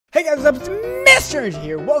Hey guys, what's up? It's Mr.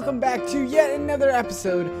 here. Welcome back to yet another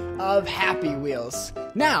episode of Happy Wheels.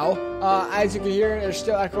 Now, as you can hear, there's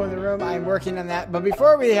still echo in the room. I'm working on that. But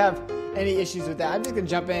before we have any issues with that, I'm just going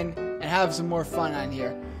to jump in and have some more fun on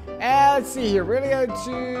here. And let's see here. We're going to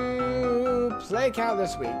go to play count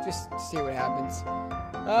this week. Just see what happens.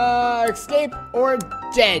 Escape or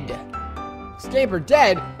dead? Escape or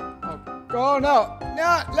dead? Oh no.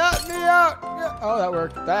 No, let me out. Oh, that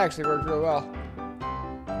worked. That actually worked really well.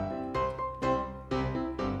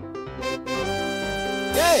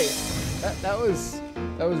 Yay! That was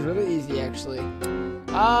really easy actually.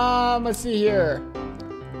 Let's see here.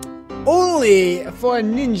 Only for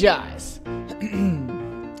ninjas.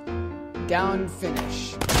 Down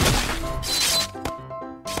finish.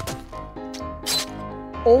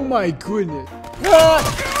 Oh my goodness.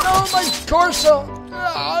 Oh my torso.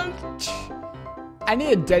 I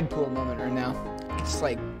need a Deadpool moment right now. I can just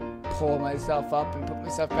like pull myself up and put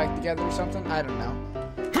myself back together or something. I don't know.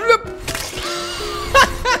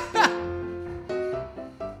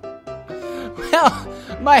 Well,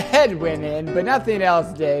 my head went in, but nothing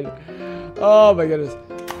else did. Oh my goodness.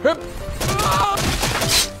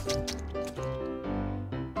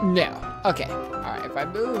 No. Okay. Alright, if I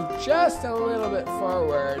move just a little bit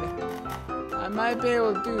forward, I might be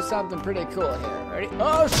able to do something pretty cool here. Ready?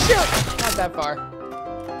 Oh shoot! Not that far.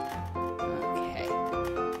 Okay.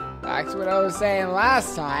 Back to what I was saying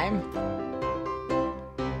last time.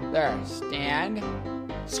 There. Stand.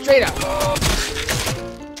 Straight up.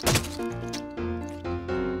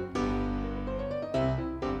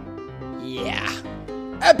 Yeah.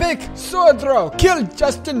 Epic sword throw. Kill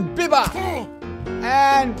Justin Bieber.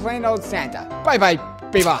 And plain old Santa. Bye bye,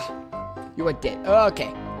 Bieber. You are dead.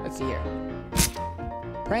 Okay. Let's see here.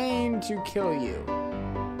 Praying to kill you.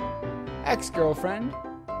 Ex-girlfriend.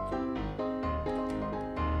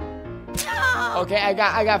 Okay, I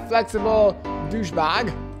got flexible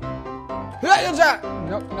douchebag.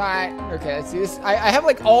 Nope, not. Okay, let's see this. I have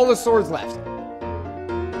like all the swords left.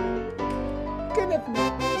 Good enough for me.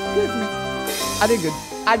 Good for me. I did good.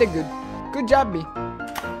 I did good. Good job, me.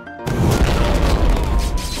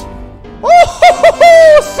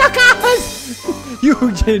 Oh, suckers! You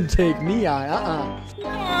didn't take me on.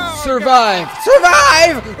 Survive!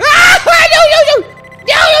 Survive! Ah! No!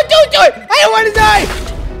 No! Don't do it! I don't want to die!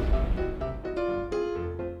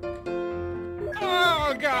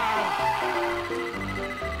 Oh God!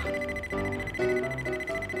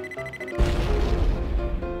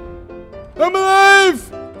 I'm alive!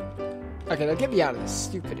 Okay, now get me out of this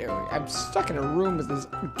stupid area. I'm stuck in a room with this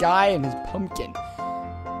guy and his pumpkin.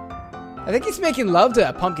 I think he's making love to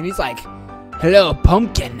a pumpkin. He's like, "Hello,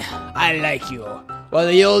 pumpkin. I like you." While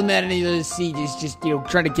the old man in the other seat is just,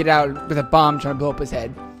 trying to get out with a bomb, trying to blow up his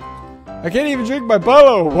head. I can't even drink my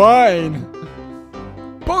bottle of wine.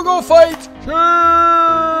 Pogo fight!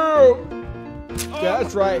 Yeah,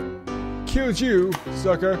 that's right. Killed you,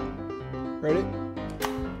 sucker. Ready?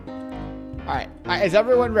 Alright, is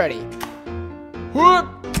everyone ready? Whoop!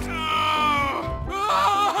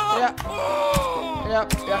 Yeah.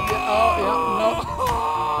 Yep. Oh, yeah, no.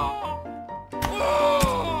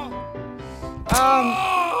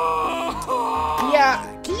 Yeah,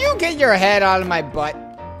 can you get your head out of my butt?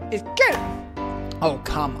 It's good. Oh,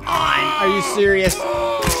 come on. Are you serious?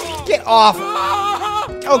 Get off.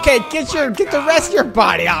 Okay, get the rest of your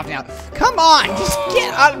body off now. Come on, just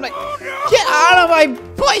get out of my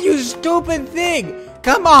butt, you stupid thing.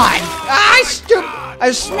 Come on.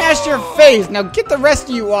 I smashed your face. Now get the rest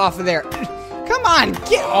of you off of there. Come on,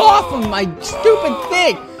 get off of my stupid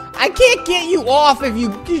thing. I can't get you off if you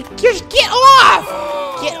just get off.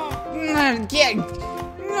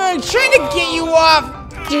 I'm trying to get you off,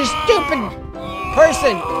 you stupid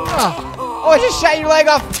person. Oh, I just shot your leg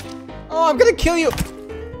off. Oh, I'm gonna kill you.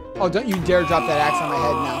 Oh, don't you dare drop that axe on my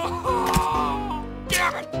head now.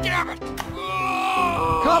 Damn it.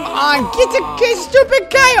 Come on, get the stupid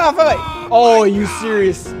guy off of it. Oh, are you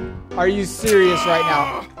serious? Are you serious right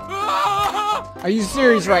now? Are you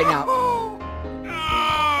serious right now?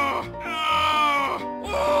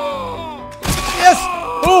 Yes!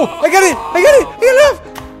 Oh, I got it off!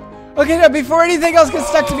 Okay, now before anything else gets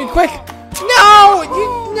stuck to me, quick! No!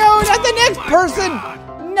 No, not the next person!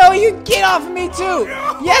 No, you get off of me too!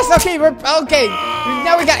 Yes, okay, okay.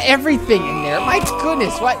 Now we got everything in there. My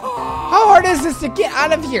goodness, what? How hard is this to get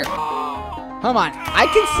out of here? Come on, I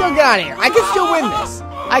can still get out of here. I can still win this.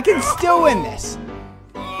 I can still win this.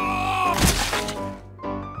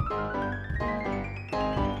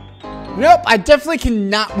 Nope, I definitely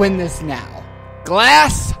cannot win this now.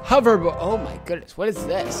 Glass hoverboard. Oh my goodness, what is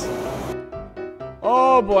this?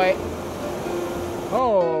 Oh boy.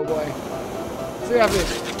 Oh boy. See what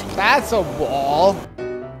happens. That's a wall.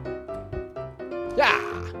 Yeah.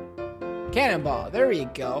 Cannonball. There you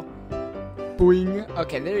go. Boing.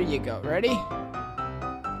 Okay, there you go. Ready?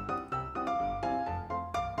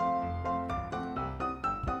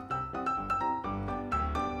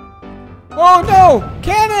 Oh no!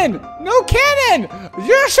 Cannon! No cannon!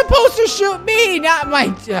 You're supposed to shoot me, not my...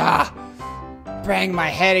 bang my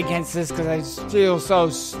head against this because I feel so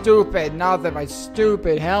stupid now that my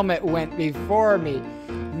stupid helmet went before me.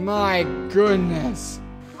 My goodness.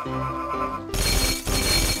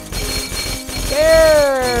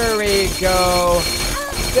 There we go.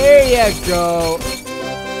 There you go.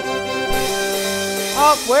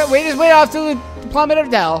 Oh, we just went off to the plummet of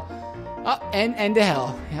hell. Oh, and to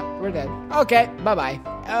hell. Yep, we're dead. Okay, bye-bye.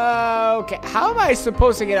 Okay, how am I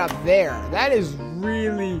supposed to get up there? That is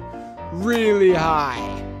really, really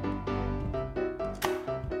high.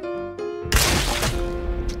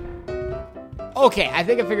 Okay, I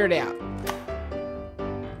think I figured it out.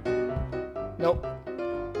 Nope.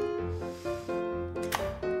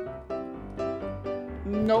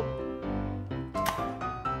 Nope.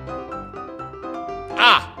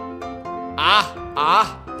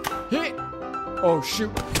 Hit. Oh, shoot.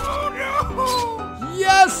 Oh, no.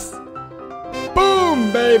 Yes.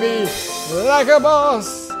 Boom, baby. Like a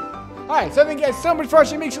boss. Alright, so thank you guys so much for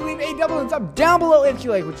watching. Make sure to leave a double thumbs up down below if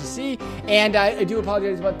you like what you see. And I do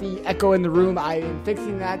apologize about the echo in the room. I am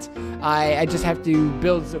fixing that. I just have to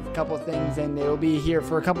build a couple of things, and it will be here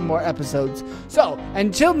for a couple more episodes. So,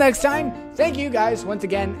 until next time, thank you guys once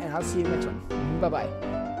again, and I'll see you in the next one. Bye-bye.